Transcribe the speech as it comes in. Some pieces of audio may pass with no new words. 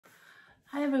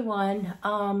Hi everyone.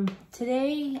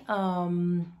 Today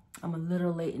I'm a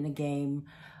little late in the game,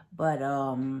 but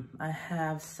I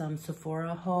have some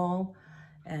Sephora haul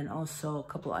and also a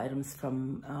couple items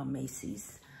from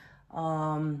Macy's.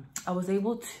 I was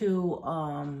able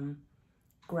to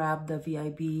grab the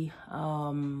VIB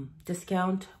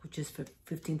discount, which is for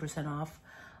 15% off,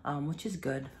 which is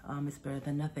good. It's better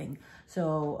than nothing.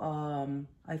 So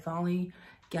I finally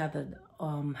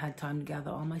had time to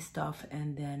gather all my stuff,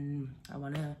 and then I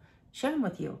want to share them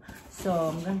with you. So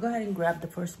I'm gonna go ahead and grab the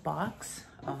first box,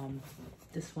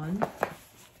 this one.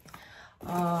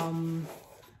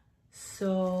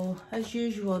 So as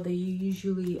usual, they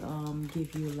usually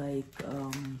give you like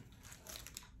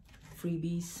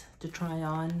freebies to try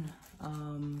on.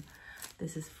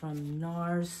 This is from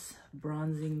NARS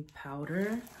bronzing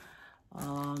powder.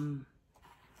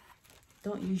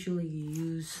 Don't usually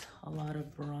use a lot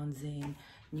of bronzing.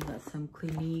 You got some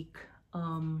Clinique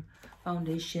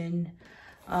foundation.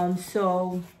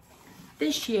 So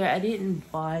this year I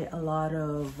didn't buy a lot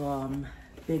of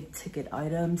big ticket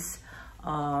items.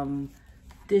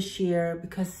 This year,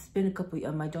 because it's been a couple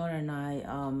years, my daughter and I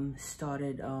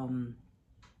started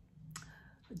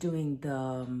doing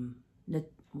the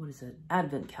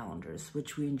advent calendars,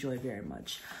 which we enjoy very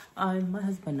much. My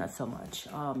husband not so much.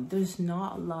 There's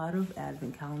not a lot of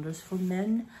advent calendars for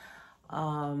men.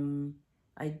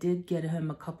 I did get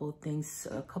him a couple of things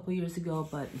a couple years ago,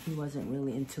 but he wasn't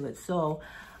really into it, so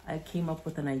I came up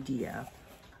with an idea.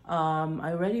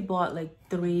 I already bought like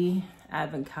 3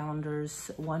 advent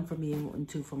calendars, 1 for me and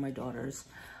 2 for my daughters.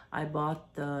 I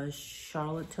bought the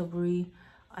Charlotte Tilbury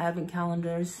advent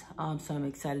calendars, so I'm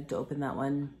excited to open that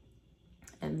one.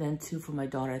 And then 2 for my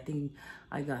daughter. I think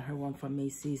I got her 1 from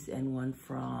Macy's and 1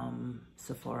 from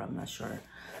Sephora, I'm not sure.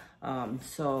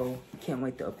 So can't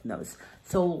wait to open those.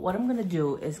 So what I'm gonna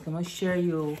do is I'm gonna share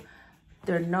you,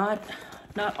 they're not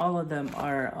all of them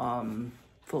are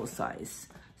full size.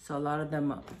 So a lot of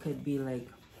them could be like,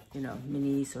 you know,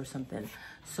 minis or something.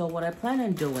 So what I plan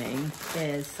on doing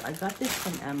is, I got this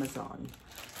from Amazon.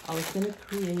 I was gonna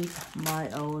create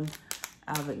my own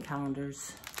advent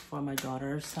calendars for my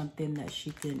daughter, something that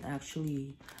she can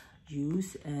actually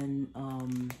use and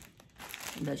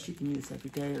that she can use every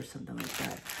day or something like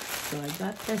that. So I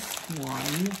got this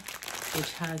one,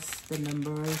 which has the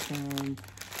numbers and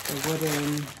the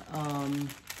wooden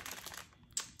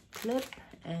clip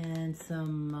and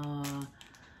some, I'm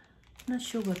not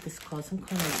sure what this calls, some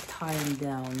kind of tie them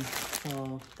down.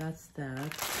 So that's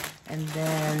that. And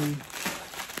then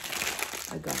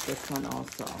I got this one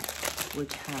also,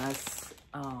 which has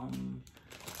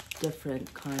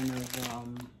different kind of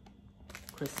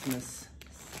Christmas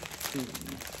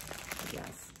theme, I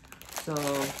guess. So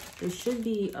there should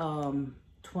be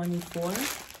 24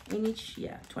 in each,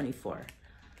 yeah, 24.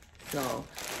 So,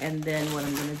 and then what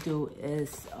I'm gonna do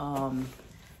is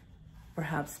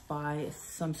perhaps buy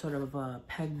some sort of a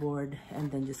pegboard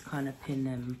and then just kind of pin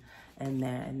them in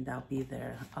there, and that'll be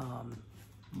their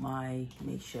my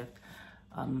makeshift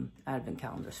advent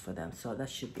calendars for them. So that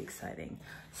should be exciting.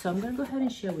 So I'm gonna go ahead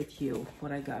and share with you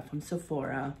what I got from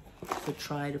Sephora to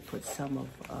try to put some of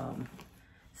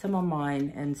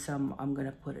mine, and some I'm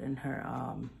gonna put in her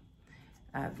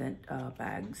advent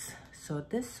bags. So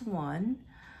this one,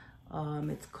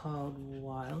 it's called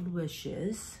Wild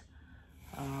Wishes.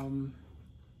 I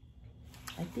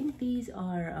think these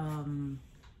are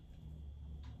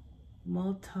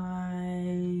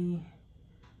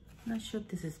I'm not sure if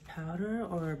this is powder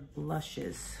or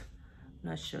blushes.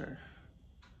 Not sure,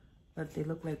 but they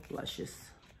look like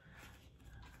blushes.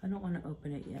 I don't want to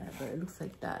open it yet, but it looks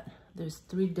like that. There's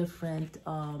 3 different,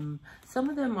 some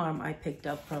of them I picked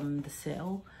up from the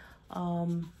sale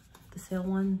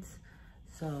ones.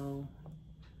 So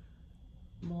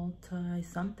multi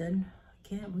something, I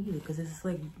can't read it because it's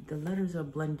like the letters are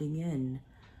blending in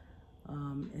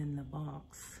the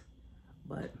box.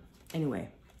 But anyway,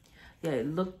 yeah, it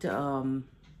looked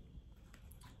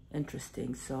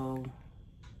interesting. So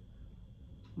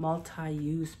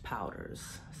multi-use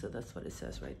powders, so that's what it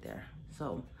says right there.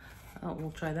 So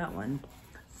we'll try that one.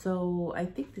 So I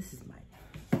think this is mine.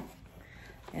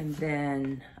 And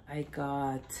then I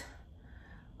got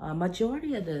a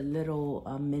majority of the little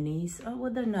minis. Oh,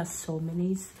 well, they're not so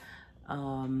minis.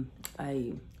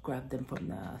 I grabbed them from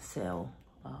the sale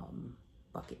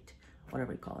bucket,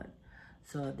 whatever you call it.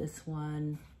 So this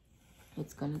one,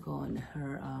 it's gonna go in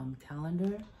her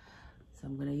calendar. So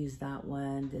I'm gonna use that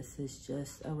one. This is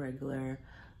just a regular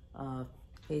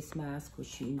face mask, which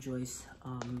she enjoys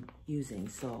using.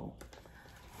 So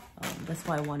that's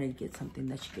why I wanted to get something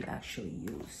that she could actually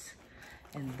use.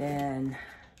 And then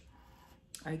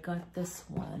I got this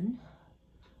one.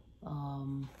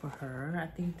 for her. I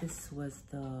think this was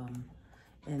the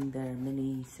in their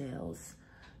mini sales.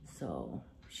 So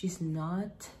she's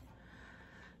not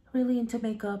really into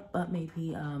makeup, but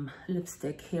maybe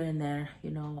lipstick here and there,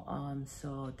 you know.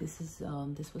 So this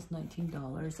was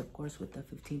 $19, of course, with the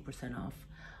 15% off.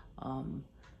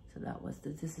 So that was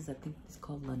this is, I think it's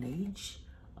called Laneige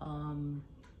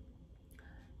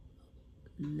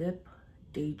Lip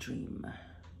Daydream.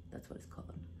 That's what it's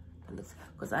called.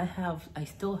 Because I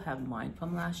still have mine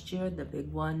from last year, the big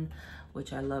one,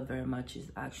 which I love very much. Is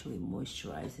actually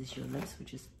moisturizes your lips,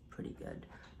 which is pretty good.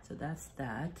 So that's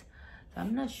that. So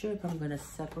I'm not sure if I'm gonna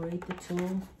separate the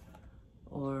two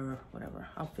or whatever.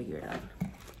 I'll figure it out.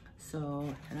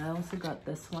 So, and I also got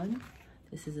this one.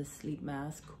 This is a sleep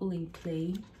mask, cooling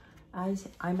clay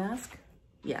eye mask.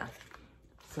 Yeah.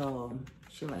 So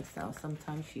she likes that.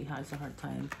 Sometimes she has a hard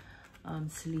time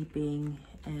sleeping,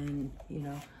 and you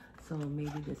know, so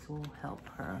maybe this will help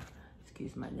her.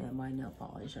 Excuse my nail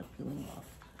polish are peeling off.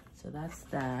 So that's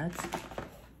that.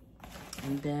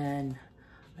 And then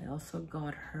I also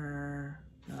got her,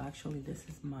 no, actually this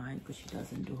is mine because she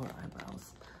doesn't do her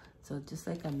eyebrows. So just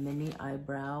like a mini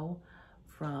eyebrow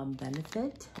from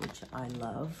Benefit, which I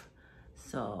love.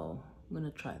 So I'm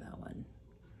gonna try that one.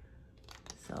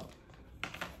 So,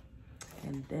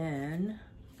 and then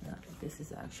this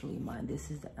is actually mine. This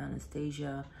is the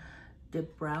Anastasia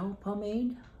Dip Brow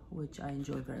Pomade, which I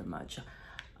enjoy very much.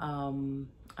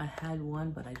 I had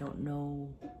one, but I don't know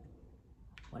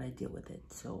what I did with it.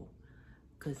 So,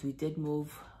 because we did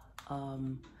move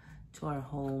to our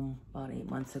home about 8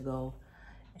 months ago,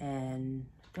 and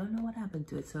don't know what happened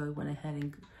to it. So I went ahead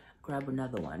and grabbed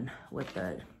another one with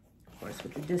the, of course,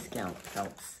 with the discount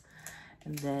helps.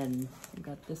 And then I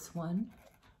got this one.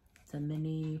 It's a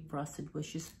mini Frosted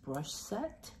Wishes brush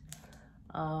set.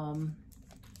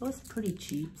 It was pretty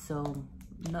cheap, so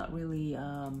I'm not really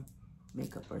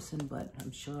makeup person, but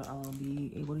I'm sure I'll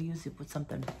be able to use it with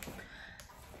something.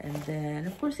 And then,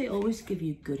 of course, they always give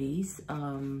you goodies.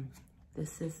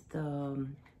 This is the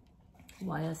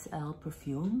YSL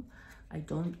perfume. I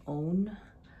don't own.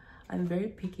 I'm very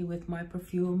picky with my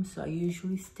perfume, so I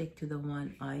usually stick to the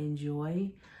one I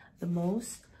enjoy the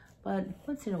most. But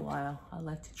once in a while, I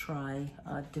like to try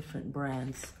different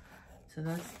brands. So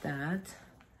that's that.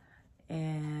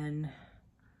 And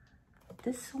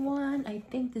this one, I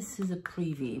think this is a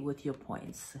preview with your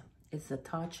points. It's a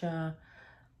Tatcha,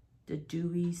 the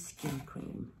Dewy Skin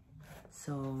Cream.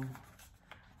 So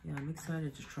yeah, I'm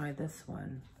excited to try this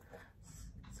one.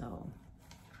 So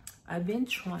I've been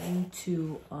trying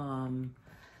to, I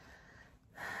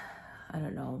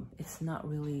don't know, it's not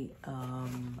really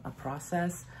a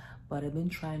process, but I've been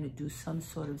trying to do some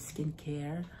sort of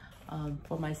skincare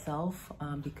for myself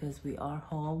because we are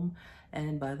home.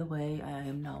 And by the way, I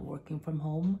am now working from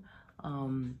home.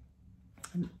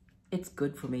 It's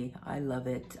good for me. I love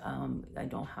it. I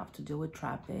don't have to deal with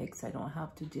traffic. I don't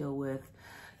have to deal with,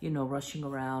 you know, rushing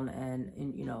around and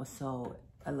you know, so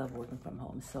I love working from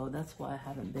home. So that's why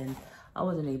I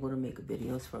wasn't able to make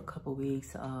videos for a couple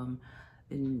weeks.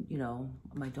 And you know,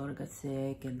 my daughter got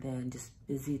sick, and then just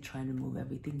busy trying to move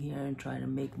everything here and trying to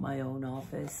make my own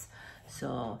office.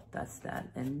 So that's that.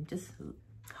 And just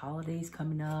holidays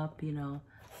coming up, you know,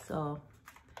 so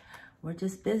we're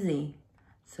just busy.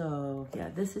 So yeah,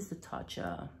 this is the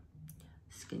Tatcha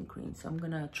skin cream. So I'm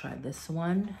gonna try this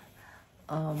one.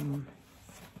 And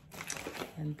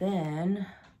then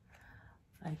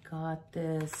I got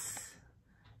this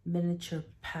miniature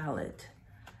palette.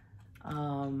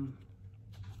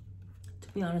 To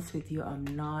be honest with you, I'm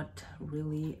not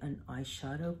really an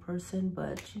eyeshadow person,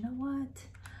 but you know what?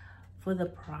 For the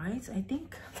price, I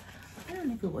think, I don't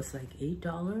know if it was like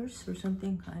 $8 or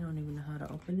something. I don't even know how to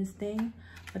open this thing.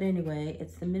 But anyway,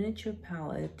 it's the miniature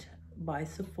palette by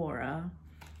Sephora.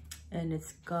 And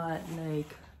it's got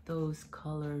like those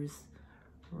colors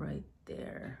right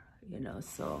there, you know,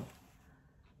 so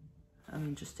I'm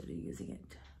interested in using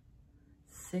it.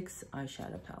 6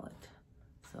 eyeshadow palette.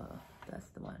 So that's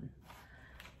the one.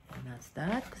 And that's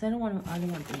that, because I don't want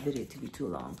the video to be too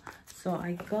long. So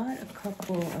I got a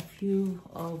few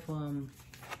of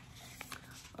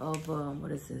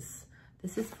what is this?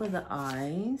 This is for the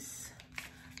eyes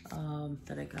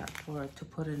that I got to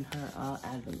put in her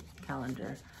advent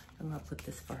calendar. I'm gonna put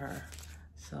this for her.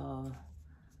 So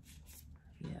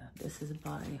yeah, this is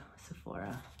by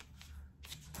Sephora.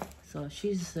 So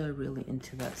she's really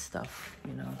into that stuff,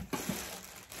 you know.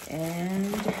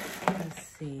 And let's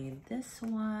see, this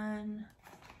one,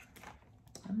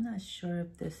 I'm not sure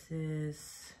if this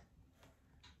is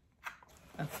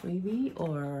a freebie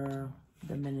or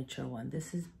the miniature one.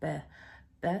 This is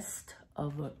Best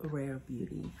of a Rare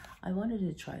Beauty. I wanted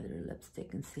to try their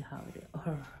lipstick and see how it is.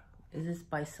 Or is this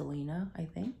by Selena, I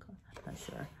think? I'm not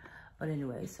sure. But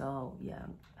anyway, so yeah,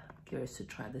 I'm curious to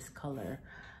try this color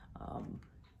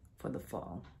for the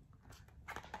fall.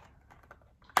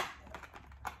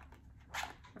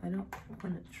 I don't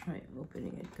want to try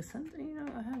opening it because something, you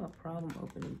know, I have a problem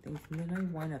opening things and then I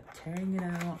wind up tearing it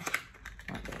out.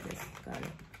 Oh, there it is. Got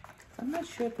it. I'm not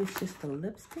sure if it's just a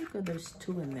lipstick or there's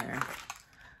two in there.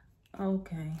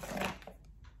 Okay.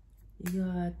 You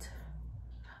got,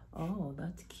 oh,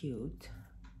 that's cute.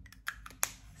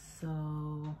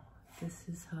 So this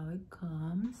is how it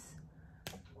comes.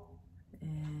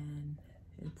 And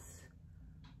it's,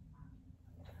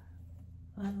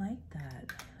 I like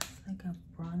that. It's like a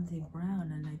bronzy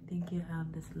brown, and I think you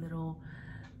have this little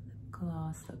lip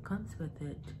gloss that comes with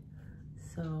it.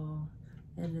 So,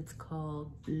 and it's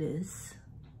called Bliss.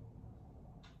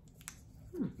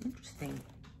 Interesting.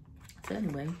 So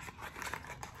anyway,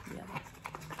 yeah.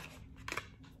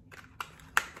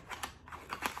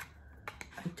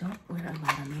 I don't wear a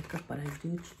lot of makeup, but I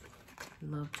do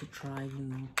love to try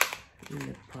new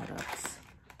lip products.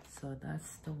 So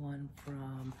that's the one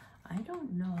from, I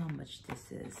don't know how much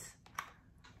this is.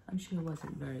 I'm sure it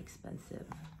wasn't very expensive.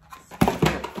 So,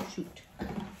 shoot.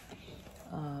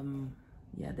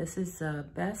 Yeah, this is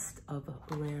Best of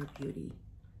Rare Beauty.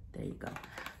 There you go.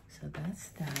 So that's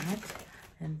that.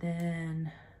 And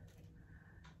then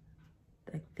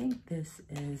I think this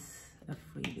is a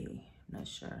freebie. Not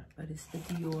sure, but it's the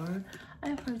Dior.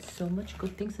 I've heard so much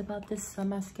good things about this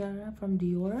mascara from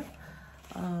Dior.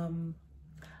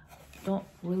 Don't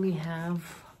really have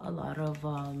a lot of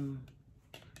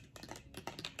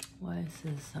why is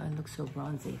this? I look so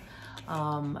bronzy.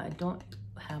 I don't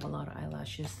have a lot of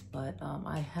eyelashes, but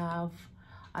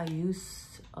I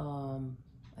use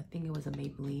I think it was a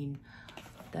Maybelline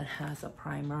that has a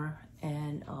primer,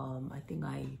 and I think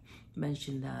I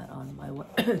mentioned that on my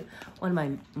one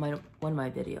of my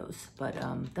videos. But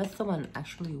that's the one that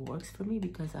actually works for me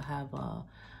because I have a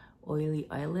oily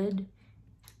eyelid,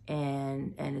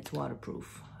 and it's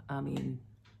waterproof. I mean,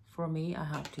 for me, I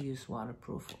have to use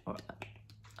waterproof, or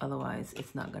otherwise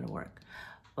it's not gonna work.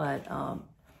 But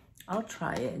I'll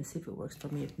try it and see if it works for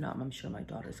me. If not, I'm sure my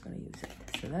daughter's gonna use it.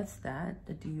 So that's that,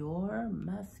 the Dior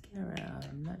mascara.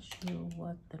 I'm not sure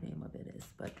what the name of it is,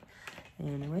 but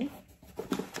anyway.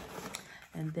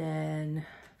 And then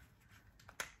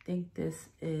I think this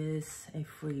is a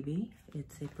freebie.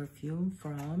 It's a perfume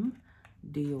from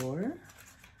Dior.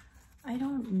 I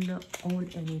don't own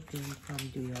anything from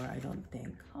Dior, I don't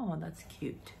think. Oh, that's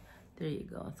cute. There you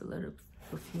go. It's a little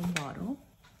perfume bottle.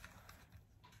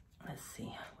 Let's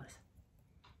see. What is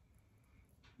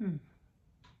it?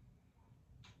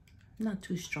 Not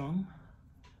too strong.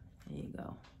 There you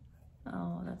go.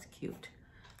 Oh, that's cute.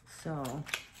 So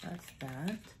that's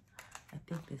that. I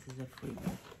think this is a free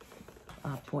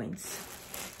points.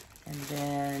 And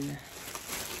then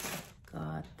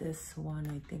got this one.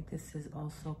 I think this is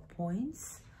also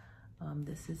points.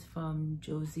 This is from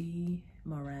Josie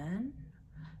Moran.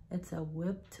 It's a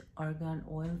whipped argan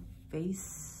oil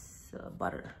face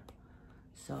butter.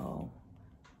 So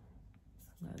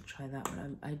I'm gonna try that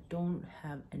one. I don't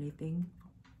have anything.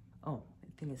 Oh, I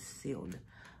think it's sealed.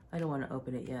 I don't want to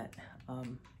open it yet.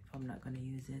 If I'm not gonna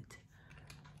use it,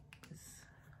 just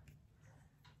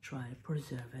try to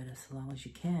preserve it as long as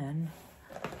you can.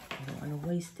 I don't want to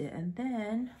waste it. And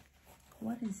then,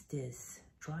 what is this?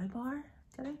 Dry bar?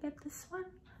 Did I get this one?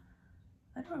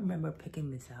 I don't remember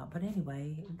picking this out. But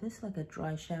anyway, this is like a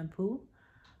dry shampoo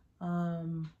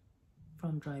from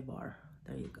Dry Bar.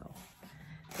 There you go.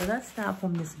 So that's that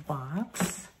from this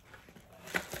box.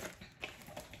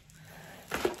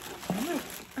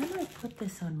 I might put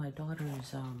this on my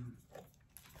daughter's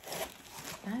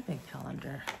advent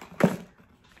calendar.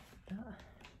 That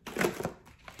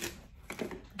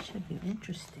should be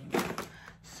interesting.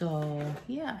 So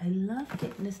yeah, I love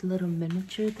getting this little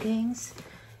miniature things,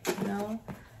 you know.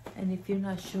 And if you're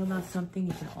not sure about something,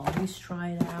 you can always try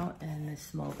it out in a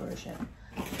small version.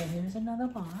 So here's another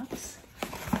box.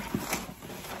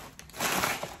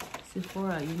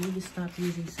 Sephora, you need to stop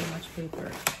using so much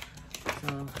paper.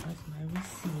 So that's my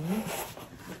receipt.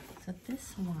 So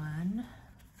this one,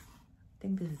 I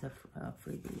think this is a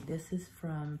freebie. This is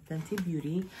from Fenty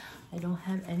Beauty. I don't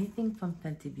have anything from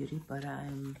Fenty Beauty, but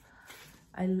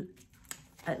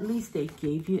at least they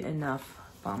gave you enough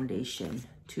foundation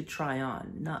to try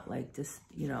on, not like just,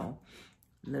 you know,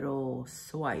 little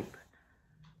swipe.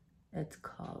 It's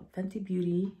called Fenty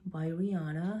Beauty by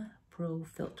Rihanna Pro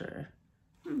Filter.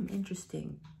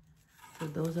 Interesting. So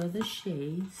those are the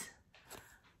shades.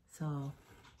 So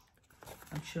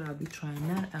I'm sure I'll be trying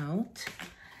that out.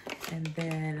 And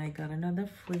then I got another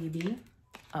freebie.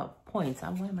 Points.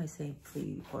 Why am I saying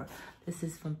freebie for? This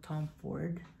is from Tom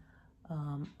Ford.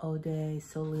 Eau de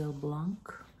Soleil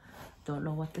Blanc. Don't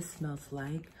know what this smells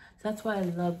like. So that's why I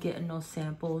love getting those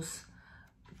samples,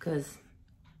 because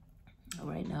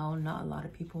right now not a lot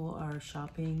of people are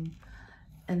shopping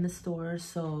in the store,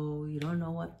 so you don't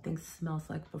know what things smells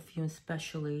like, perfume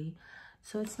especially.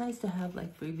 So it's nice to have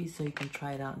like freebies so you can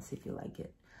try it out and see if you like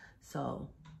it. So,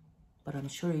 but I'm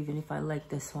sure even if I like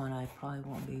this one, I probably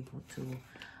won't be able to.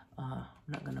 I'm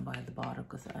not gonna buy the bottle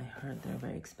because I heard they're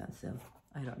very expensive.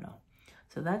 I don't know.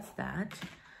 So that's that.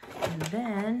 And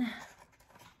then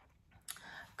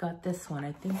got this one.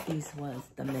 I think these was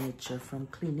the miniature from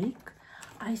Clinique.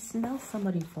 I smelled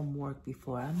somebody from work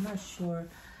before. I'm not sure.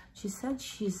 She said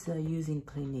she's using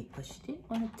Clinique, but she didn't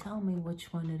want to tell me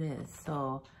which one it is.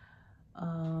 So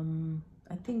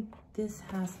I think this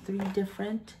has 3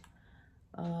 different.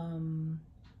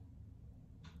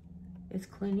 It's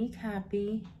Clinique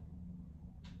Happy.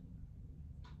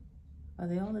 Are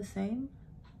they all the same?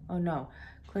 Oh no,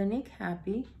 Clinique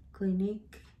Happy,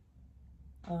 Clinique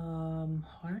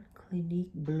Heart,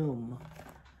 Clinique Bloom.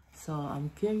 So I'm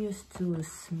curious to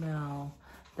smell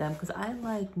them because I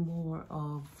like more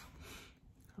of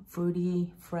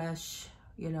fruity, fresh,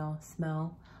 you know,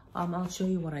 smell. I'll show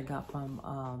you what I got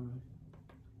from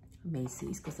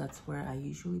Macy's, because that's where I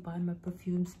usually buy my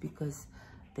perfumes, because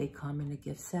they come in a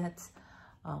gift set,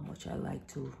 which I like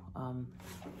to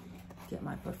get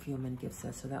my perfume in gift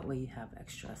set, so that way you have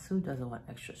extras. Who doesn't want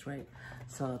extras, right?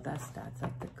 So that's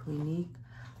like the Clinique.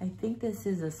 I think this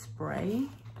is a spray,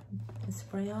 a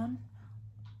spray-on.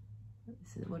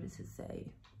 What does it say?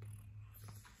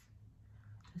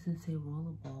 Doesn't say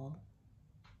rollerball.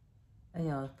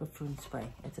 Yeah, perfume spray.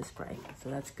 It's a spray, so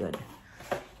that's good.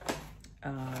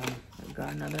 I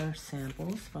got another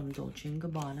samples from Dolce &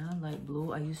 Gabbana, light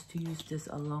blue. I used to use this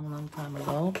a long time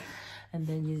ago, and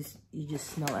then you just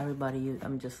smell everybody use.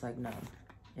 I'm just like, no,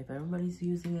 if everybody's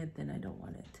using it, then I don't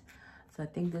want it. So I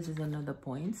think this is another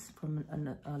points from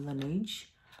Laneige.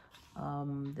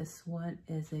 This one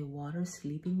is a water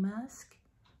sleeping mask.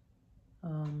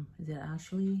 Is it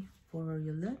actually for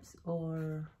your lips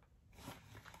or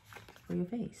for your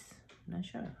face? I'm not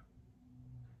sure.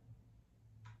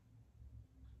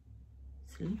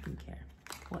 Sleeping care.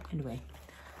 Well, anyway,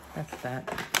 that's that.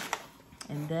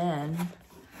 And then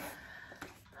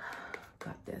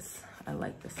got this. I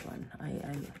like this one.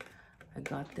 I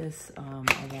got this a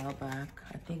while back.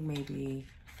 I think maybe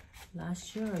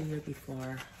last year or a year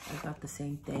before. I got the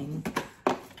same thing,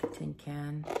 tin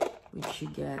can, which you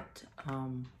get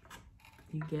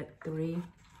 3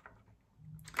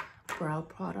 brow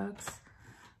products.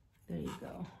 There you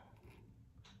go.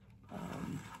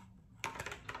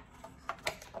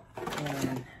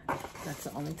 And that's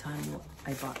the only time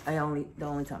I bought. The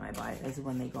only time I buy it is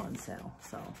when they go on sale.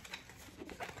 So,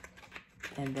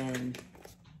 and then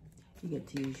you get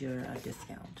to use your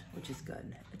discount, which is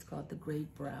good. It's called the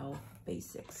Great Brow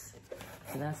Basics.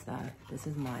 So that's that. This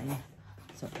is mine.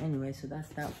 So anyway, so that's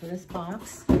that for this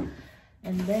box.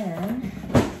 And then,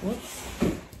 whoops,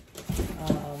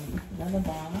 another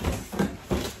box.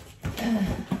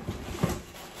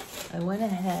 I went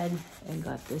ahead and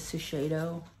got this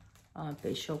Shiseido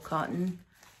facial cotton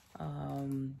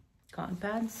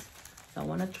pads. So I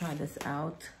want to try this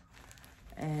out,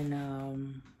 and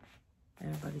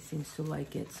everybody seems to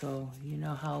like it. So you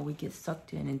know how we get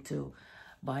sucked into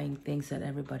buying things that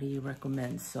everybody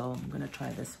recommends. So I'm gonna try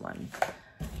this one.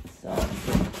 So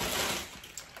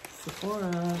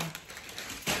Sephora,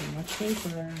 so much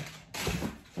paper.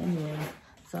 Anyway,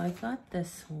 so I got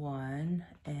this one,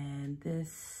 and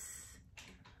this,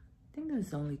 I think it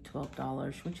was only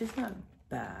 $12, which is not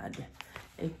bad.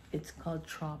 It's called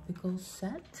Tropical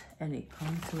Set, and it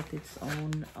comes with its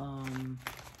own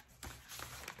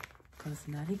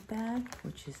cosmetic bag,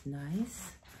 which is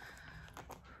nice.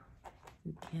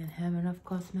 You can't have enough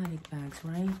cosmetic bags,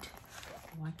 right?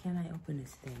 Why can't I open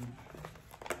this thing?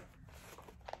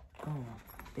 Oh,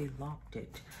 they locked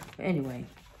it. But anyway,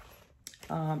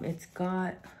 it's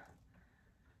got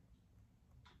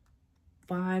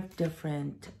 5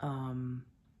 different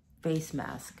face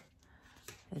masks.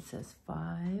 It says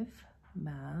 5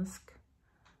 mask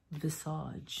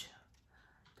visage.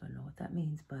 Don't know what that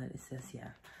means, but it says,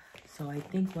 yeah. So I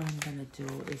think what I'm gonna do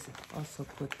is also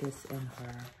put this in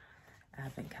her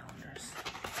advent calendars.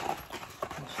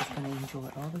 And she's gonna enjoy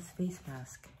all this face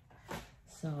mask.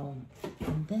 So,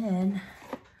 and then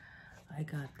I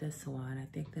got this one. I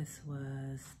think this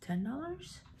was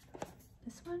 $10.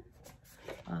 This one.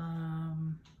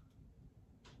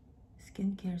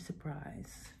 Skincare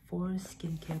surprise 4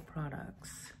 skincare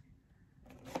products.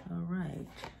 All right.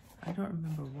 I don't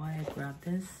remember why I grabbed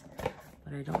this,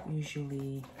 but I don't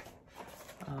usually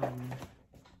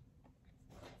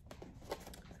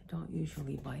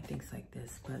buy things like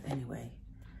this. But anyway,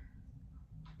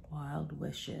 Wild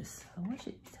Wishes. I wish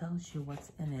it tells you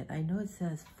what's in it. I know it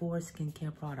says 4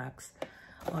 skincare products.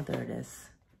 Oh, there it is.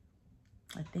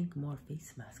 I think more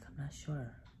face mask. I'm not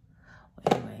sure.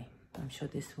 Well, anyway, I'm sure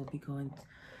this will be going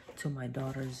to my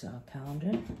daughter's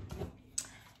calendar.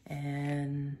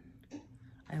 And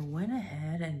I went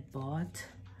ahead and bought,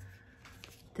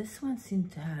 this one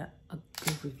seemed to have a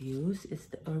good reviews. It's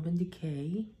the Urban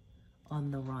Decay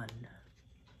On the Run.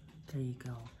 There you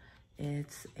go.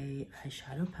 It's a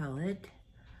eyeshadow palette.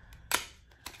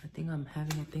 I think I'm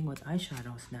having a thing with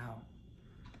eyeshadows now.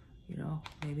 You know,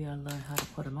 maybe I'll learn how to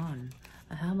put them on.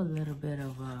 I have a little bit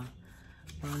of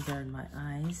bronzer in my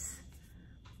eyes.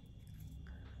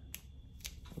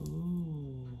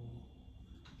 Ooh,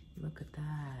 look at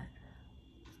that.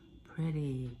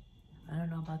 Pretty. I don't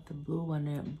know about the blue one,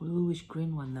 the bluish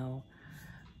green one though,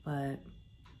 but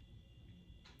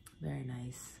very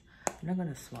nice. I'm not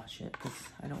gonna swatch it because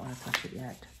I don't want to touch it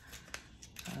yet.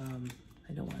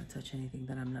 I don't want to touch anything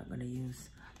that I'm not gonna use.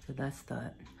 So that's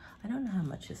that. I don't know how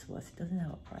much this was. It doesn't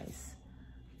have a price.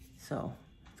 So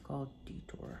it's called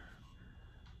Detour.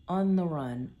 On the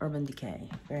Run, Urban Decay.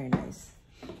 Very nice.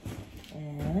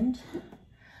 And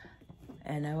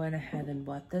I went ahead and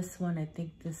bought this one. I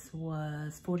think this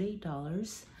was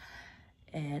 $48.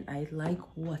 And I like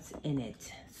what's in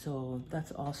it. So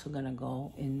that's also gonna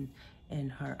go in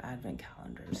her advent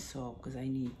calendar. So, because I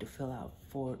need to fill out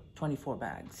 24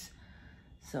 bags.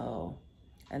 So,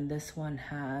 and this one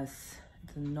has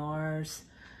the NARS,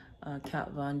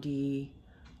 Kat Von D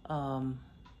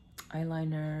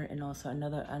eyeliner, and also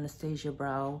another Anastasia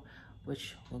brow,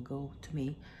 which will go to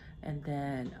me. And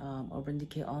then Urban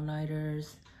Decay All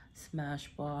Nighters,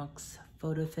 Smashbox,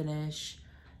 Photo Finish,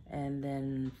 and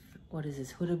then what is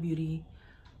this? Huda Beauty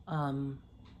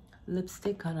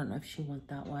lipstick. I don't know if she wants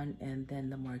that one. And then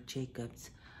the Marc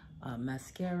Jacobs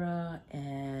mascara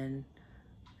and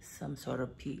some sort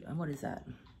of what is that?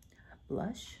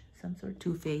 Blush? Some sort of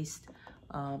Too Faced,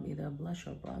 either a blush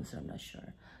or bronzer, I'm not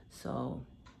sure. So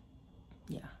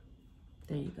yeah,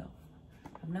 there you go.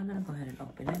 I'm not gonna go ahead and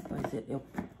open it. Or is it?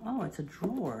 Oh, it's a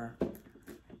drawer.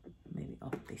 Maybe, oh,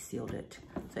 they sealed it.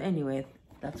 So anyway,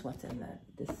 that's what's in that.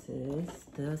 This is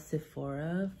the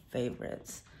Sephora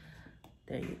favorites.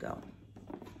 There you go.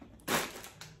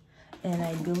 And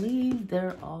I believe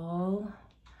they're all,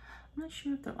 I'm not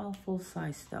sure if they're all full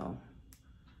size though.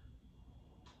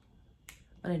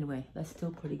 But anyway, that's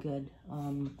still pretty good.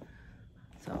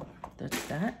 So that's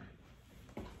that.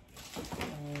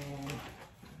 And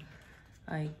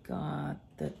I got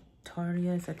the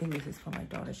Tardius. I think this is for my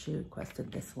daughter. She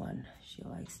requested this one. She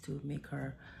likes to make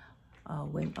her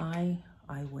eye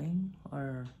wing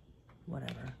or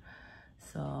whatever.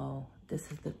 So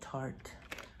this is the Tarte.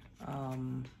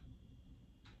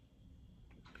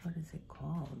 What is it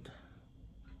called?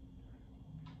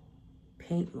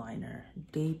 Paint liner,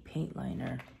 day paint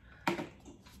liner.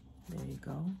 There you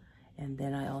go. And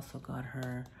then I also got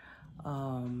her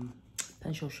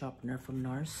pencil sharpener from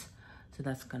NARS. So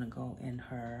that's gonna go in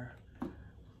her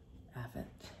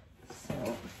advent.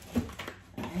 So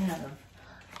I have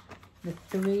the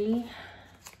 3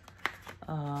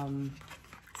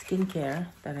 skincare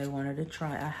that I wanted to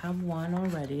try. I have one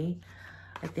already.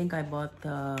 I think I bought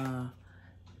the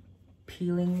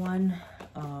peeling one.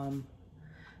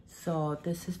 So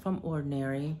this is from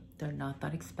Ordinary. They're not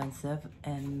that expensive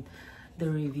and the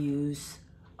reviews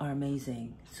are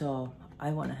amazing. So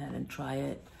I went ahead and try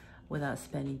it without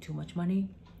spending too much money.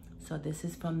 So this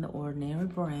is from the Ordinary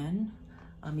brand.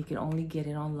 You can only get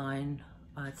it online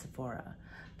at Sephora.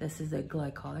 This is a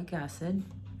glycolic acid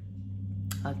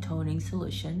toning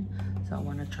solution. So I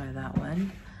want to try that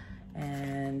one.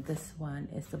 And this one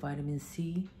is the vitamin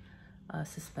C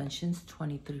suspensions,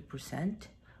 23%,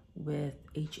 with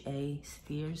HA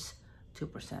spheres,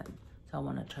 2%. So I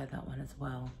want to try that one as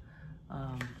well.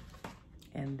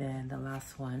 And then the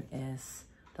last one is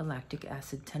the lactic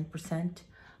acid, 10%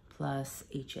 plus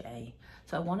HA.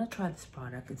 So I want to try this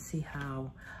product and see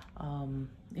how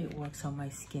it works on my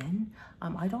skin.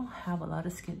 I don't have a lot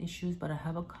of skin issues, but I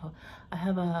have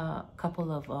a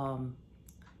couple of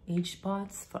age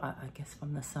spots, I guess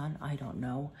from the sun. I don't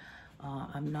know.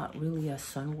 I'm not really a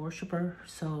sun worshiper,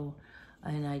 so,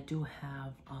 and I do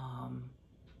have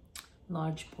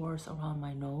large pores around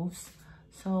my nose,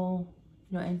 so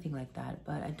you know, anything like that.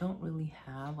 But I don't really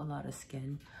have a lot of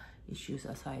skin issues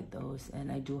aside those,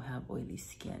 and I do have oily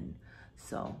skin,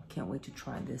 So can't wait to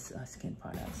try this skin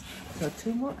products. So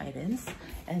 2 more items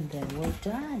and then we're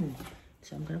done.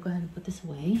 So I'm gonna go ahead and put this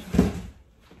away.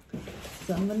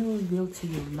 So I'm gonna reveal to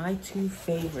you my 2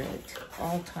 favorite,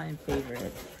 all-time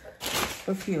favorite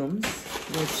perfumes,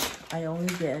 which I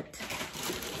only get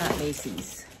at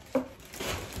Macy's.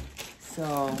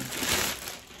 So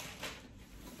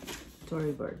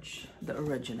Tory Burch, the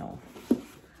original.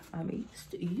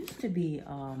 It used to be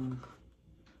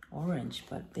orange,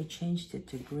 but they changed it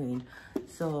to green.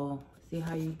 So see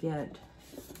how you get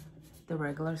the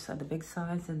regular size, the big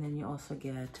size, and then you also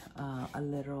get a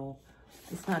little.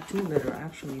 It's not 2 liter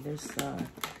actually. There's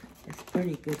it's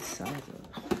pretty good size.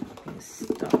 It's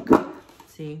stuck.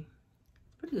 See,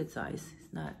 pretty good size.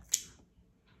 It's not.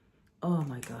 Oh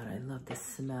my God, I love this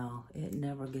smell. It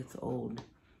never gets old.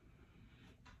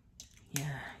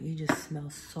 Yeah, you just smell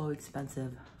so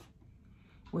expensive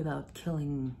without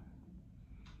killing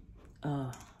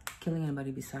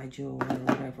anybody beside you or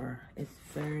whatever. It's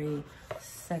very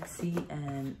sexy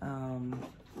and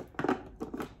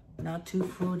not too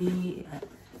fruity.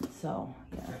 So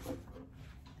yeah.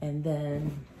 And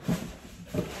then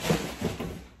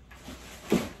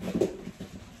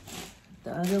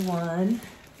the other one,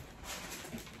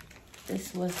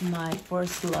 this was my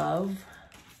first love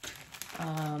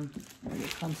when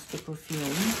it comes to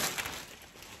perfume.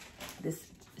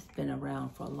 This has been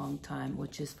around for a long time,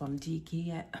 which is from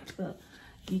DKNY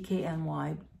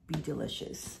Be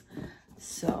Delicious.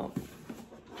 So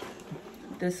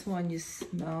this one, you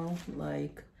smell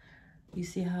like, you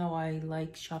see how I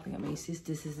like shopping at Macy's?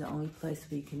 This is the only place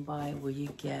where you can buy where you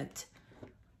get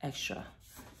extra.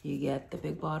 You get the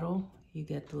big bottle, you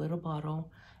get the little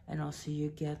bottle, and also you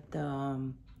get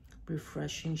the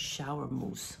refreshing shower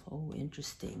mousse. Oh,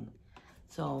 interesting.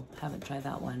 So haven't tried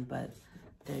that one, but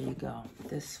there you go.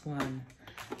 This one,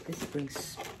 this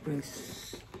brings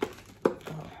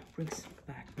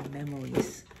back my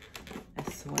memories. I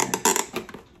swear.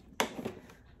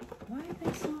 Why are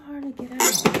they so hard to get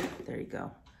out? There you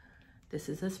go. This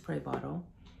is a spray bottle.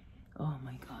 Oh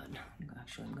my God.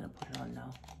 Actually, I'm gonna put it on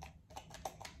now.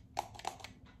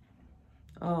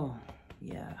 Oh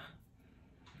yeah.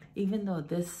 Even though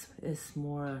this is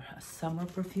more a summer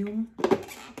perfume,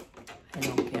 I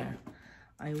don't care.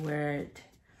 I wear it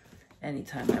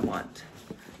anytime I want.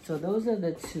 So those are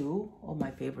the 2 of my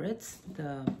favorites,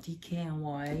 the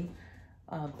DKNY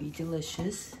Be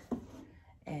Delicious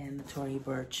and the Tory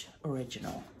Burch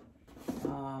Original.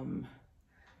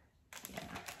 Yeah,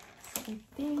 so I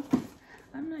think,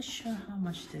 I'm not sure how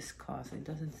much this costs. It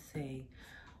doesn't say.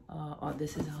 Oh,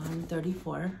 this is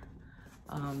 $134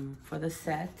 for the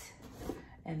set,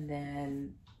 and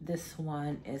then this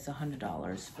one is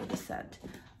 $100 for the set,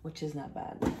 which is not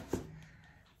bad.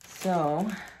 So,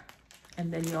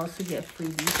 and then you also get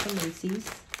freebies from Macy's.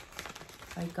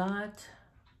 I got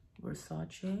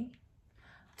Versace.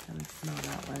 Haven't smelled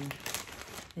that one.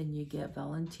 Then you get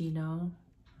Valentino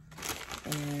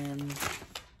and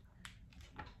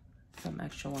some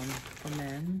extra one for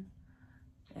men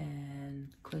and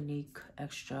Clinique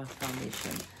Extra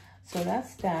Foundation. So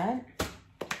that's that.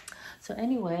 So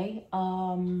anyway,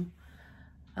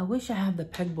 I wish I had the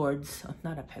pegboards,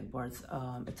 not a pegboards,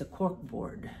 it's a cork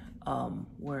board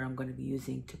where I'm going to be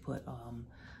using to put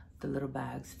the little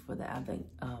bags for the advent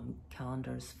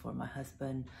calendars for my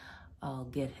husband. I'll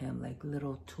get him like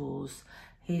little tools.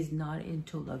 He's not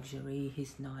into luxury.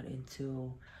 He's not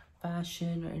into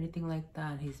fashion or anything like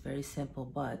that. He's very simple,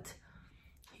 but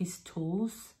his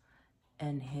tools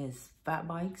and his fat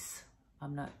bikes,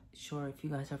 I'm not sure if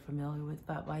you guys are familiar with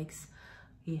fat bikes.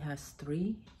 He has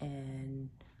 3 and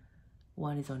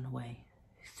 1 is on the way.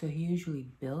 So he usually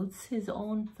builds his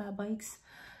own fat bikes.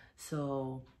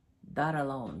 So that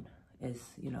alone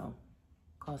is, you know,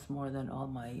 costs more than all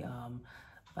my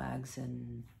bags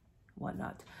and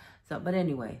whatnot. So, but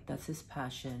anyway, that's his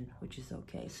passion, which is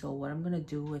okay. So what I'm gonna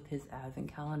do with his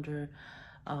advent calendar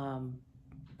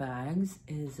bags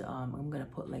is I'm gonna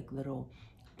put like little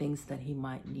things that he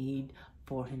might need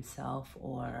for himself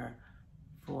or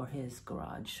for his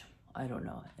garage. I don't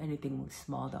know, anything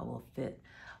small that will fit.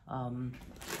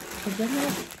 Because they're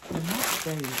not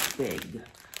very big.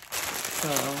 So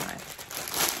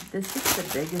this is the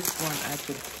biggest one I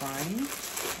could find.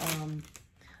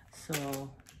 So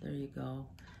there you go.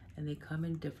 And they come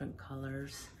in different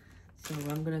colors. So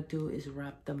what I'm gonna do is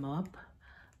wrap them up,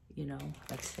 you know,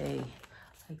 like say,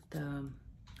 like the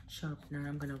sharpener,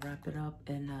 I'm gonna wrap it up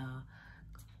in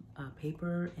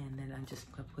paper, and then I'm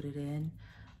just gonna put it in,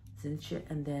 cinch it,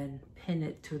 and then pin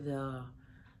it to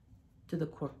the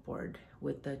cork board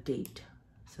with the date.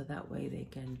 So that way they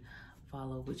can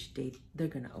follow which date they're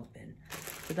gonna open.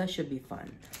 So that should be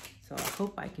fun. So I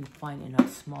hope I can find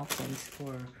enough small things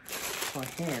for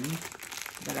him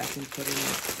that I can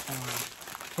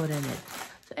put in it.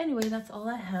 So anyway, that's all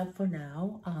I have for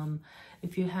now.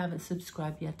 If you haven't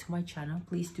subscribed yet to my channel,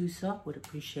 please do so. Would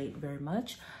appreciate very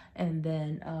much. And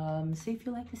then see if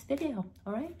you like this video.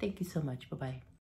 All right, thank you so much. Bye-bye.